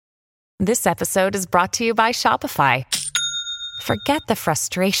This episode is brought to you by Shopify. Forget the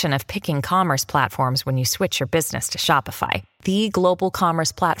frustration of picking commerce platforms when you switch your business to Shopify, the global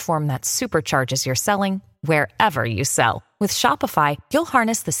commerce platform that supercharges your selling wherever you sell. With Shopify, you'll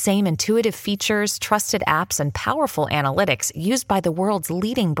harness the same intuitive features, trusted apps, and powerful analytics used by the world's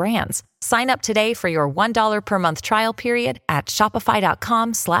leading brands. Sign up today for your $1 per month trial period at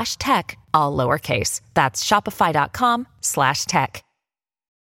shopify.com/tech, all lowercase. That's shopify.com/tech.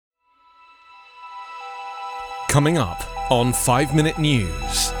 Coming up on 5 Minute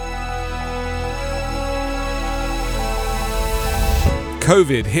News.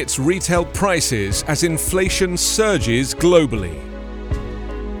 COVID hits retail prices as inflation surges globally.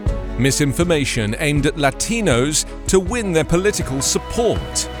 Misinformation aimed at Latinos to win their political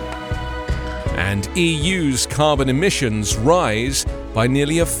support. And EU's carbon emissions rise by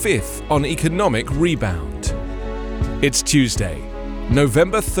nearly a fifth on economic rebound. It's Tuesday,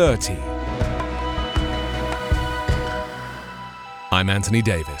 November 30. I'm Anthony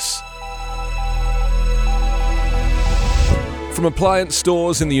Davis. From appliance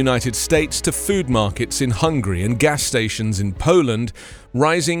stores in the United States to food markets in Hungary and gas stations in Poland,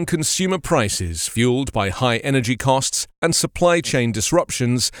 rising consumer prices fueled by high energy costs and supply chain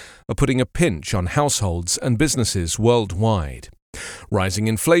disruptions are putting a pinch on households and businesses worldwide. Rising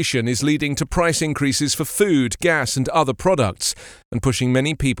inflation is leading to price increases for food, gas and other products, and pushing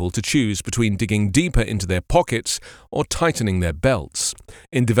many people to choose between digging deeper into their pockets or tightening their belts.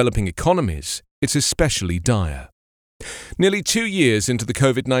 In developing economies, it's especially dire. Nearly 2 years into the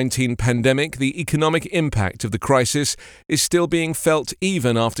COVID-19 pandemic, the economic impact of the crisis is still being felt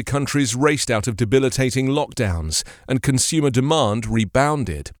even after countries raced out of debilitating lockdowns and consumer demand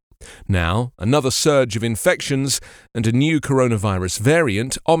rebounded. Now, another surge of infections and a new coronavirus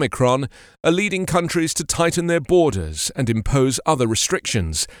variant, Omicron, are leading countries to tighten their borders and impose other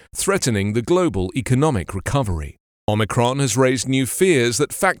restrictions, threatening the global economic recovery. Omicron has raised new fears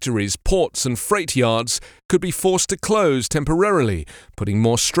that factories, ports and freight yards could be forced to close temporarily, putting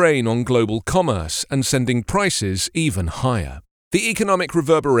more strain on global commerce and sending prices even higher. The economic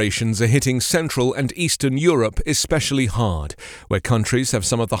reverberations are hitting Central and Eastern Europe especially hard, where countries have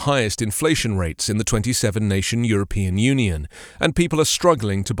some of the highest inflation rates in the 27-nation European Union, and people are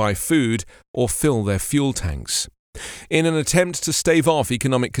struggling to buy food or fill their fuel tanks. In an attempt to stave off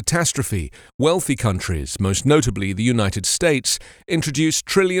economic catastrophe, wealthy countries, most notably the United States, introduced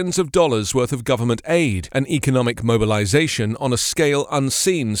trillions of dollars worth of government aid and economic mobilization on a scale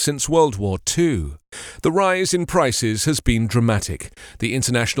unseen since World War II. The rise in prices has been dramatic. The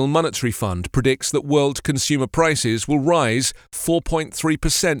International Monetary Fund predicts that world consumer prices will rise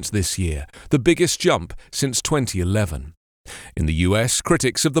 4.3% this year, the biggest jump since 2011. In the US,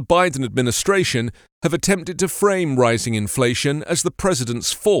 critics of the Biden administration have attempted to frame rising inflation as the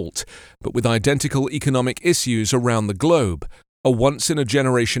president's fault, but with identical economic issues around the globe, a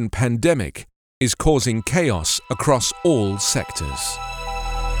once-in-a-generation pandemic is causing chaos across all sectors.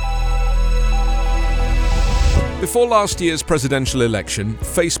 Before last year's presidential election,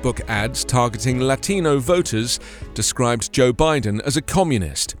 Facebook ads targeting Latino voters described Joe Biden as a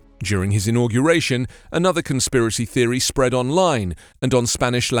communist. During his inauguration, another conspiracy theory spread online and on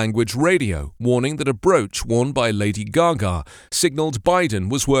Spanish-language radio, warning that a brooch worn by Lady Gaga signaled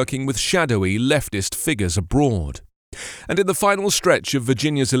Biden was working with shadowy leftist figures abroad. And in the final stretch of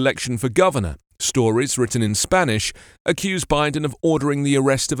Virginia's election for governor, stories written in Spanish accuse Biden of ordering the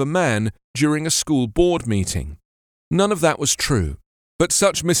arrest of a man during a school board meeting. None of that was true. But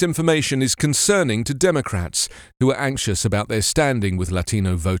such misinformation is concerning to Democrats, who are anxious about their standing with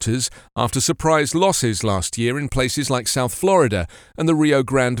Latino voters after surprise losses last year in places like South Florida and the Rio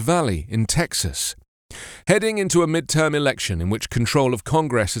Grande Valley in Texas. Heading into a midterm election in which control of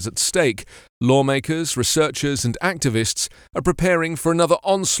Congress is at stake, lawmakers, researchers and activists are preparing for another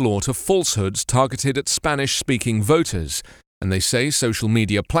onslaught of falsehoods targeted at Spanish-speaking voters, and they say social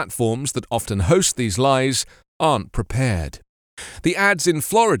media platforms that often host these lies aren't prepared. The ads in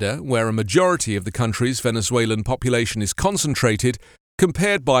Florida, where a majority of the country's Venezuelan population is concentrated,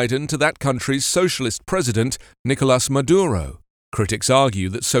 compared Biden to that country's socialist president, Nicolas Maduro. Critics argue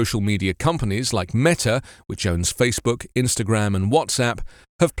that social media companies like Meta, which owns Facebook, Instagram and WhatsApp,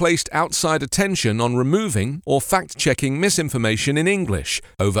 have placed outside attention on removing or fact-checking misinformation in English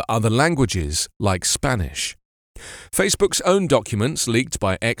over other languages like Spanish. Facebook's own documents, leaked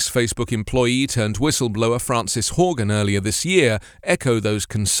by ex-Facebook employee turned whistleblower Frances Horgan earlier this year, echo those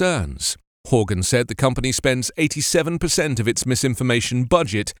concerns. Horgan said the company spends 87% of its misinformation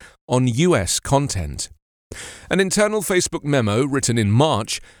budget on US content. An internal Facebook memo written in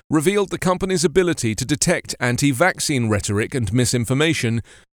March revealed the company's ability to detect anti-vaccine rhetoric and misinformation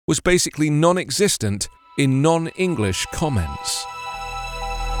was basically non-existent in non-English comments.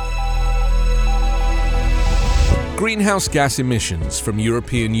 Greenhouse gas emissions from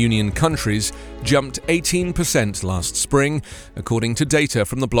European Union countries jumped 18% last spring, according to data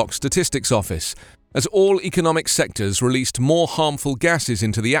from the Bloc Statistics Office, as all economic sectors released more harmful gases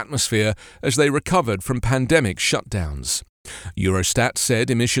into the atmosphere as they recovered from pandemic shutdowns. Eurostat said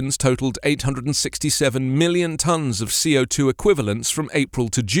emissions totaled 867 million tonnes of CO2 equivalents from April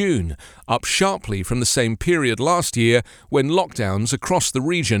to June, up sharply from the same period last year when lockdowns across the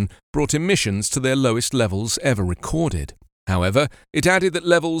region brought emissions to their lowest levels ever recorded. However, it added that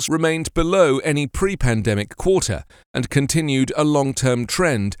levels remained below any pre-pandemic quarter and continued a long-term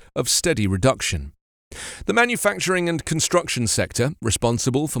trend of steady reduction. The manufacturing and construction sector,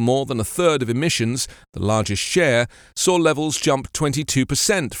 responsible for more than a third of emissions, the largest share, saw levels jump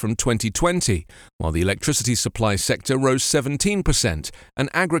 22% from 2020, while the electricity supply sector rose 17% and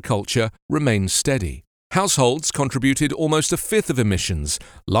agriculture remained steady. Households contributed almost a fifth of emissions,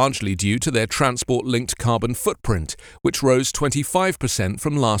 largely due to their transport-linked carbon footprint, which rose 25%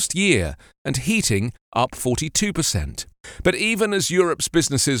 from last year, and heating up 42%. But even as Europe's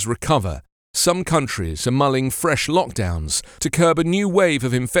businesses recover, some countries are mulling fresh lockdowns to curb a new wave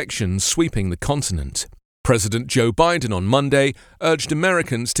of infections sweeping the continent. President Joe Biden on Monday urged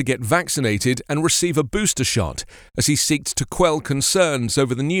Americans to get vaccinated and receive a booster shot as he seeked to quell concerns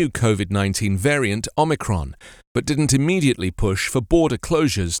over the new COVID-19 variant Omicron, but didn't immediately push for border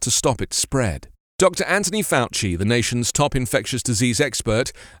closures to stop its spread. Dr. Anthony Fauci, the nation's top infectious disease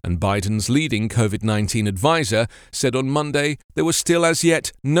expert and Biden's leading COVID-19 advisor, said on Monday there were still as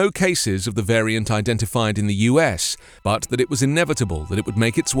yet no cases of the variant identified in the US, but that it was inevitable that it would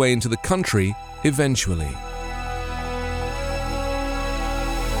make its way into the country eventually.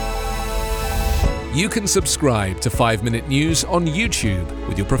 You can subscribe to 5 Minute News on YouTube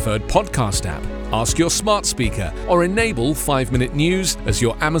with your preferred podcast app. Ask your smart speaker or enable 5 Minute News as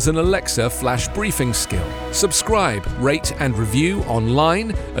your Amazon Alexa flash briefing skill. Subscribe, rate and review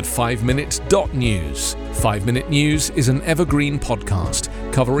online at 5minute.news. 5 Minute News is an evergreen podcast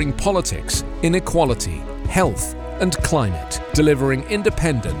covering politics, inequality, health and climate, delivering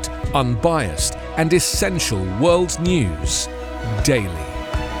independent, unbiased and essential world news daily.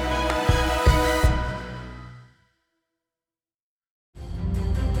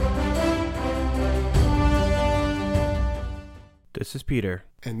 This is Peter.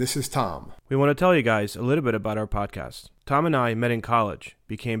 And this is Tom. We want to tell you guys a little bit about our podcast. Tom and I met in college,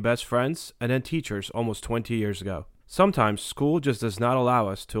 became best friends, and then teachers almost 20 years ago. Sometimes school just does not allow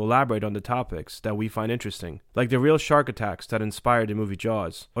us to elaborate on the topics that we find interesting, like the real shark attacks that inspired the movie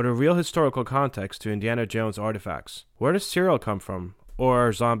Jaws, or the real historical context to Indiana Jones artifacts. Where does cereal come from? Or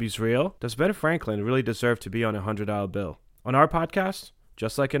are zombies real? Does Ben Franklin really deserve to be on a $100 bill? On our podcast,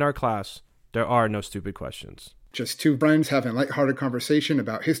 just like in our class, there are no stupid questions. Just two friends having a lighthearted conversation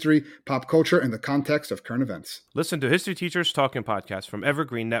about history, pop culture, and the context of current events. Listen to History Teachers Talking Podcast from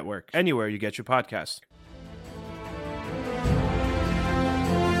Evergreen Network, anywhere you get your podcasts.